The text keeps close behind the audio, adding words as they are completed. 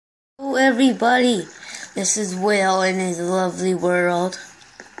Hello everybody, this is Will in his lovely world.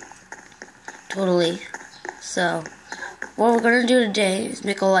 Totally. So, what we're gonna do today is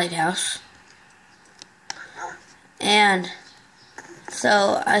make a lighthouse. And,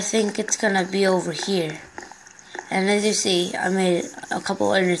 so I think it's gonna be over here. And as you see, I made a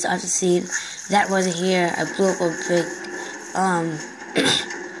couple edits off the scene. That wasn't here. I blew up a big,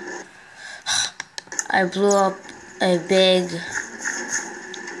 I blew up a big,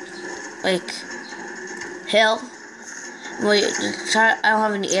 hill. Well, I don't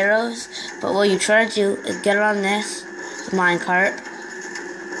have any arrows, but what you try to do is get on this minecart.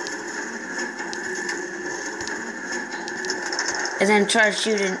 And then try to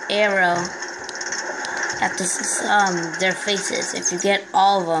shoot an arrow at their faces. If you get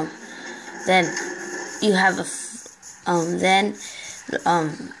all of them, then you have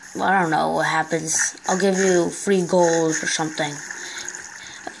well, I don't know what happens. I'll give you free gold or something.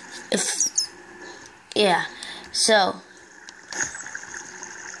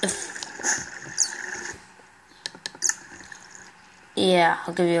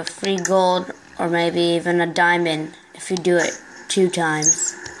 I'll give you a free gold or maybe even a diamond if you do it 2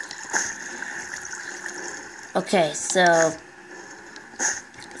 times. Okay, so I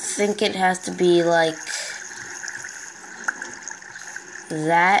think it has to be like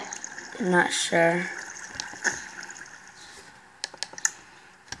that. I'm not sure.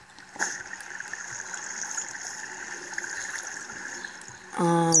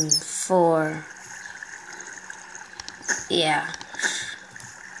 Yeah.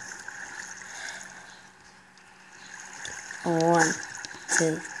 1,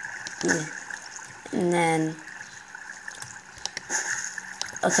 2, 3, and then,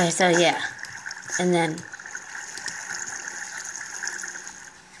 okay, so yeah, and then,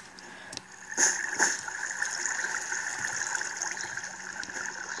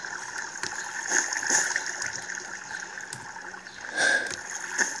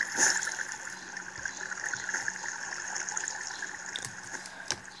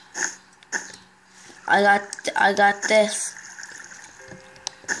 I got this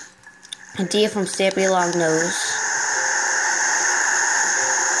idea from Stampy Longnose.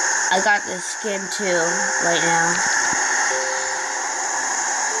 I got this skin too right now.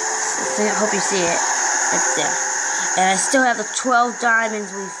 I hope you see it. It's there. And I still have the 12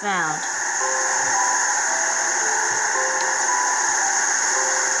 diamonds we found.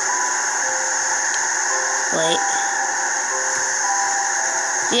 Wait.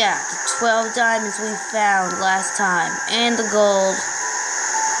 Yeah, the 12 diamonds we found last time. And the gold.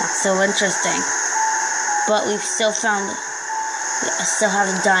 Not so interesting. But we've still found... I still have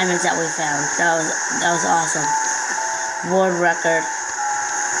the diamonds that we found. That was awesome. World record.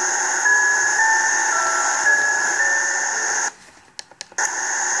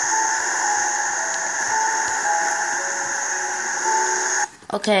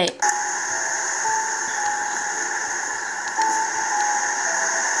 Okay.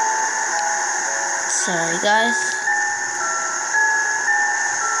 Sorry, guys.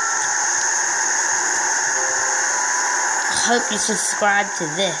 I hope you subscribe to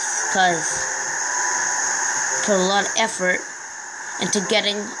this, because put a lot of effort into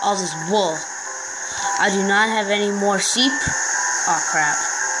getting all this wool. I do not have any more sheep. Oh, crap.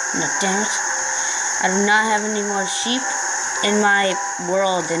 No, damn it. I do not have any more sheep in my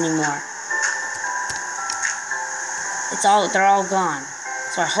world anymore. They're all gone.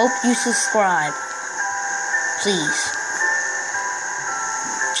 So I hope you subscribe. Please.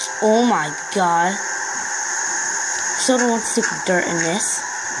 Oh my god. So don't want stupid dirt in this.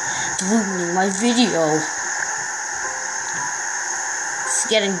 It's ruining my video. It's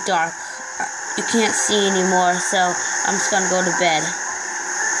getting dark. You can't see anymore, so I'm just gonna go to bed.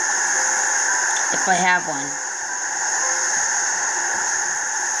 If I have one.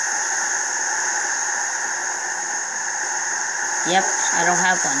 Yep, I don't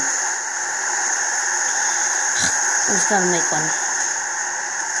have one. I'm just gonna make one.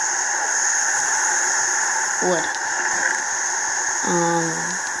 Wood.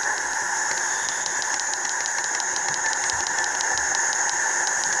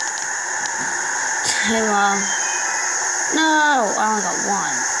 Hey, Mom. No, I only got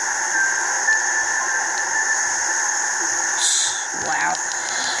one. Wow.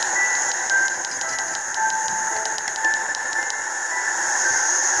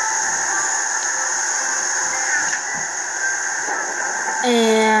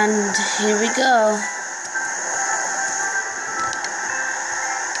 And here we go.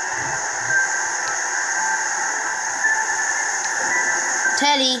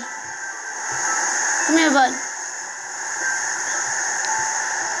 Teddy, come here, bud.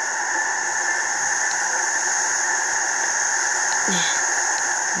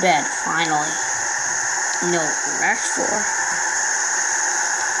 Bed, finally. You know what that's for.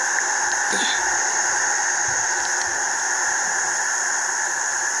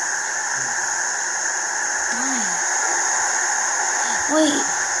 Wait.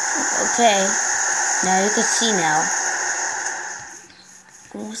 Okay. Now you can see now.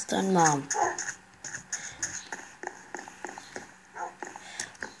 Almost done, Mom.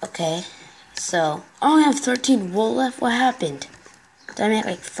 Okay. So, I only have 13 wool left. What happened? Did I make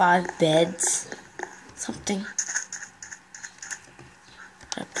like 5 beds? Something?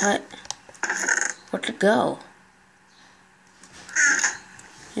 Did I put... Where'd it go?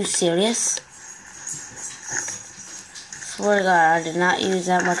 You serious? Swear to God, I did not use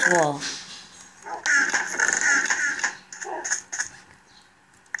that much wool.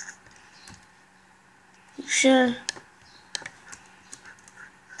 You sure?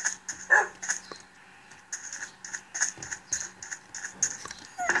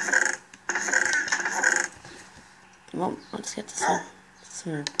 Well, let's get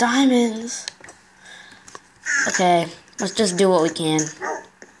some diamonds. Okay, let's just do what we can.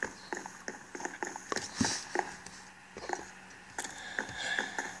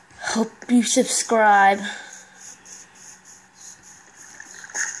 Hope you subscribe.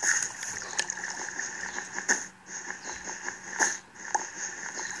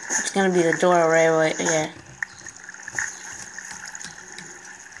 It's gonna be the door right here.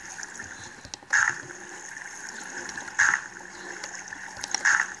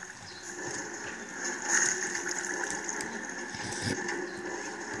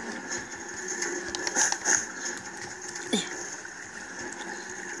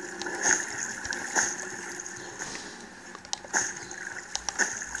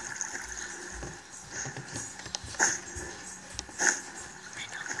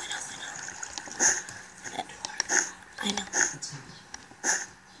 I know.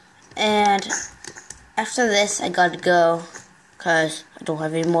 And after this, I gotta go because I don't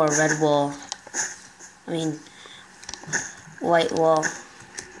have any more red wool. I mean, white wool.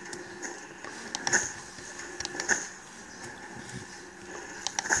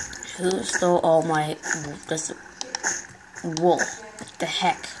 Who stole all my this wool? What the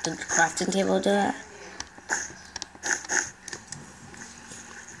heck? Did the crafting table do that?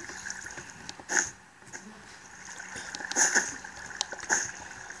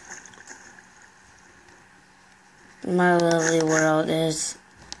 My lovely world is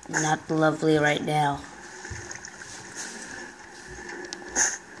not lovely right now.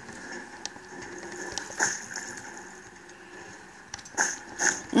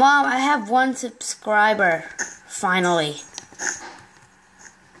 Mom, I have 1 subscriber. Finally.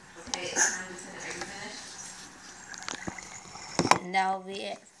 Okay, it's time to finish. Are you finished? And that'll be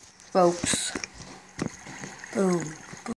it, folks. Boom.